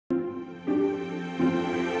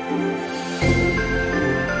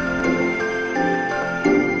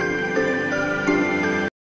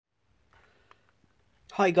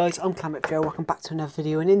Hi guys, I'm Calamitivejoe, welcome back to another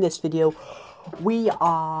video, and in this video we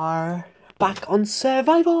are back on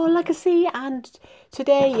Survival Legacy, and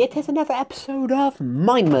today it is another episode of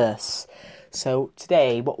Minemas. So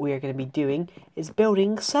today what we are going to be doing is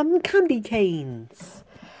building some candy canes,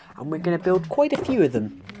 and we're going to build quite a few of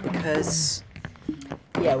them because,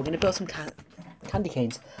 yeah, we're going to build some candy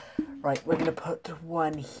canes. Right, we're going to put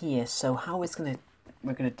one here. So how we're going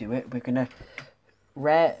to do it, we're going to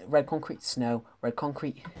red concrete, snow, red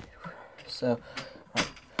concrete. So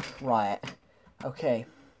right, okay,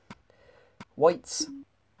 whites,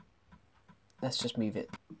 let's just move it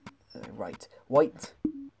right, white,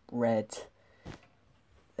 red,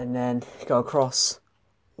 and then go across,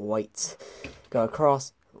 white, go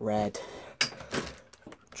across, red,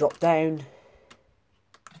 drop down,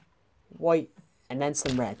 white, and then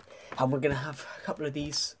some red. And we're going to have a couple of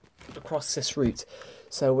these across this route.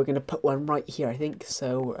 So we're going to put one right here, I think.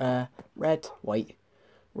 So red, white,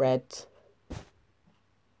 red,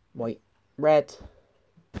 white, red.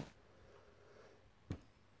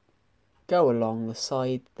 Go along the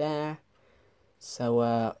side there.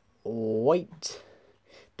 So white,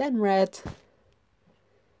 then red,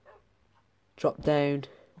 drop down,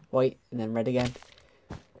 white, and then red again.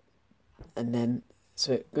 And then,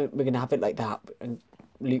 so we're going to have it like that, and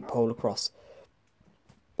loophole across.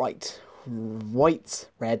 Right. White,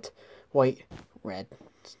 red, white, red.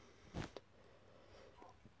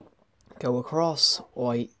 Go across,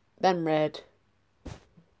 white, then red.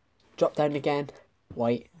 Drop down again,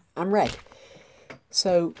 white, and red.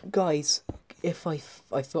 So, guys, if I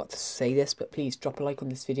forgot to say this, but please drop a like on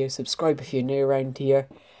this video. Subscribe if you're new around here,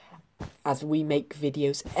 as we make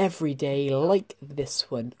videos every day like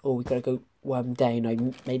this one. Oh, we gotta go one down. I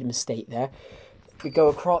made a mistake there. We go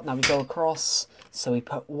across, now we go across, so we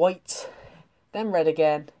put white, then red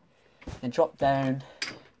again, then drop down,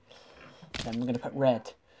 then we're going to put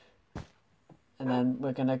red, and then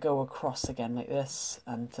we're going to go across again like this,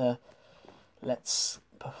 and let's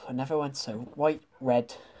put another one, so white,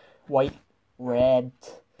 red,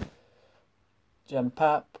 jump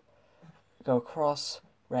up, go across,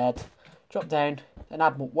 red, drop down, then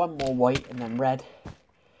add one more white, and then red,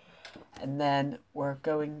 and then we're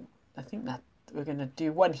going, I think that we're going to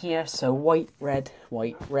do one here, so white, red,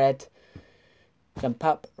 jump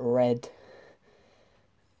up, red,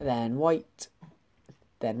 then white,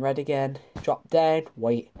 then red again, drop down,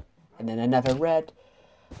 white, and then another red,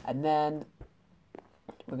 and then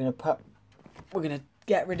we're going to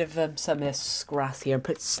get rid of some of this grass here and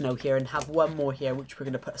put snow here, and have one more here which we're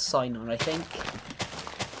going to put a sign on, I think.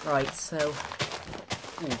 Right, so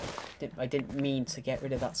I didn't mean to get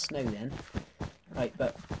rid of that snow then. Right,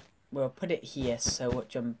 but we'll put it here, so we'll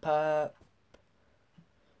jump up,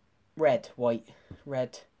 red, white,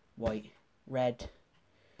 red,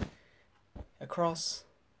 across,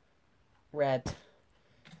 red,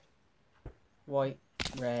 white,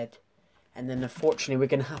 red, and then unfortunately we're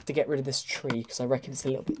going to have to get rid of this tree, because I reckon it's a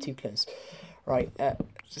little bit too close. Right,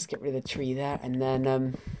 just get rid of the tree there, and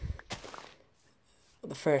then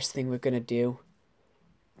the first thing we're going to do,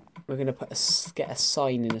 we're going to get a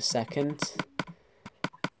sign in a second.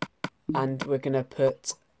 And we're going to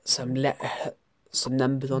put some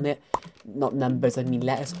numbers on it. Not numbers, I mean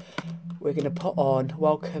letters. We're going to put on,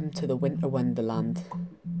 welcome to the Winter Wonderland,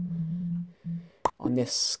 on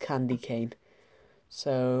this candy cane.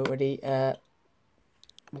 So, ready?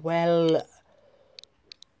 Welcome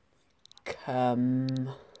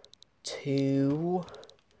to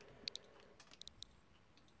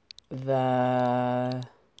the...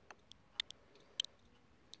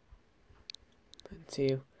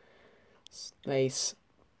 space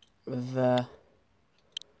the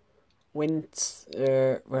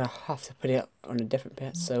winter, we'll have to put it on a different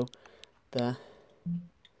bit, so the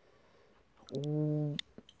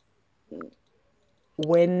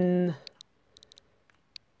winter,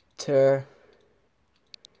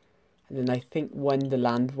 and then I think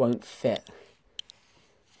Wonderland won't fit,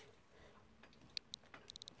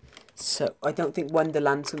 so I don't think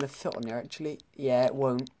Wonderland's going to fit on there actually. Yeah, it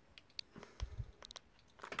won't.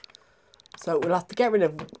 So we'll have to get rid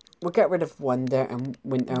of Wonder and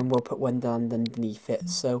Winter, and we'll put Wonderland underneath it.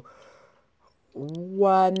 So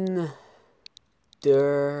Wonderland.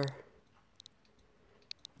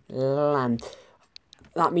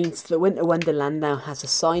 That means the Winter Wonderland now has a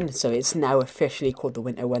sign, so it's now officially called the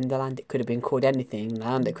Winter Wonderland. It could have been called anything,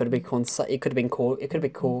 land. It could have been called anything before.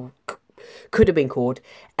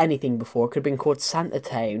 It could have been called Santa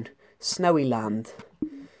Town, Snowy Land,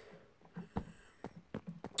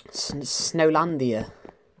 Snowlandia,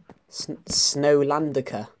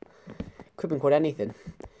 Snowlandica. Could have been called anything.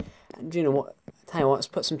 And do you know what? Tell you what, let's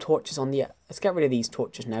put some torches on the... Let's get rid of these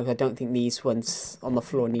torches now, because I don't think these ones on the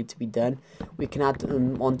floor need to be done. We can add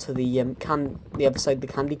them onto the the other side of the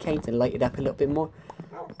candy cane to light it up a little bit more.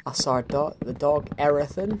 That's our dog, the dog,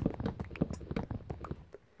 Erethan.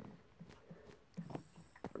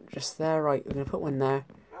 Just there, right, we're going to put one there,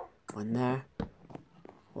 one there,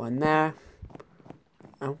 one there,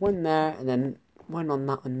 and one there, and then one on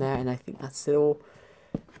that one there, and I think that's it all.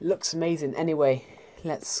 Looks amazing. Anyway,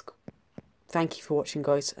 let's... Thank you for watching,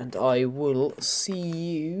 guys, and I will see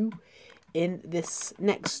you in this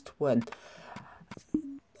next one.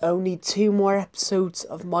 Only 2 more episodes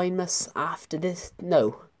of Minemas after this.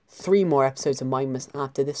 No, 3 more episodes of Minemas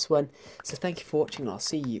after this one. So thank you for watching, and I'll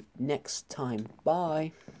see you next time.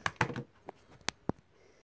 Bye.